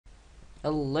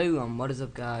Hello and what is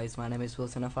up guys, my name is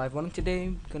Wilson51 and today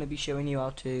I'm going to be showing you how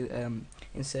to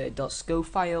insert a .sco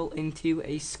file into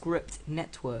a script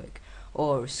network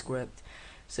or a script.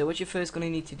 So what you're first going to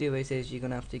need to do is you're going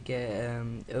to have to get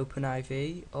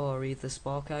OpenIV or either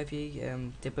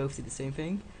SparkIV, they both do the same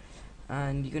thing,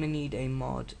 and you're going to need a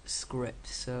mod script.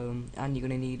 So and you're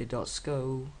going to need a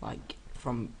 .sco, like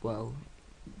from, well,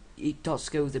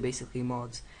 .scos are basically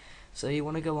mods. So you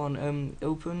want to go on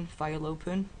open, file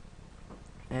open.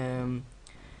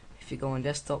 If you go on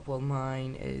desktop, well,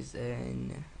 mine is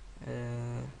in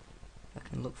I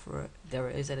can look for it, there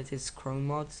it is, edited Chrome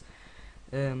mods,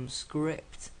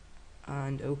 script,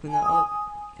 and open that up.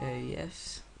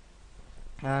 Yes,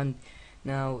 and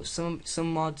now some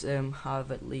mods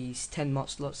have at least 10 mod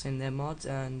slots in their mods,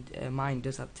 and mine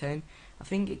does have 10. I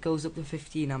think it goes up to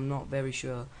 15, I'm not very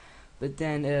sure, but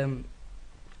then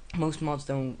most mods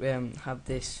don't have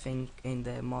this thing in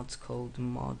their mods called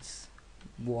mods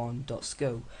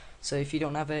one.sco. So if you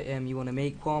don't have it, you want to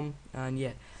make one, and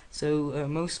yeah. So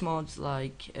most mods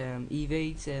like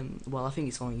evades, well, I think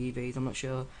it's only evades, I'm not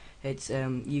sure. It's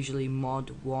usually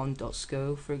mod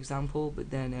one.sco, for example, but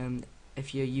then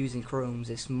if you're using Chrome's,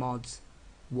 it's mods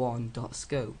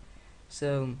one.sco.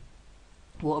 So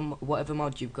whatever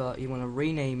mod you've got, you want to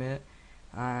rename it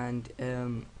and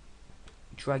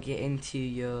drag it into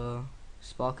your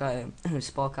SparkIV,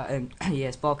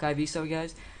 sorry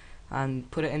guys,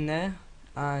 and put it in there,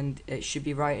 and it should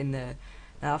be right in there.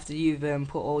 Now after you've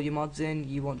put all your mods in,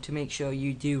 you want to make sure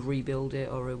you do rebuild it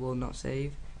or it will not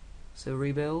save. So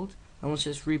rebuild, and once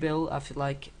it's rebuilt after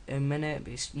like a minute,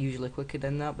 it's usually quicker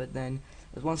than that, but then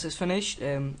once it's finished,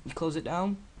 you close it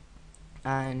down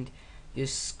and your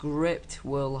script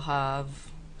will have,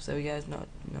 so you guys, not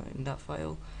in that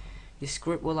file, your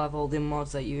script will have all the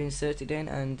mods that you inserted in,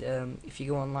 and if you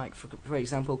go on, like for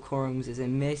example, Chrome's is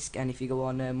in MISC, and if you go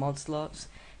on mod slots,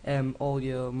 all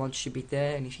your mods should be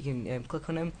there, and if you can click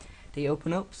on them, they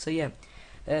open up. So yeah,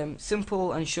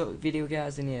 simple and short video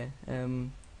guys, and yeah,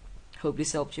 hope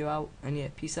this helped you out, and yeah,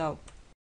 peace out.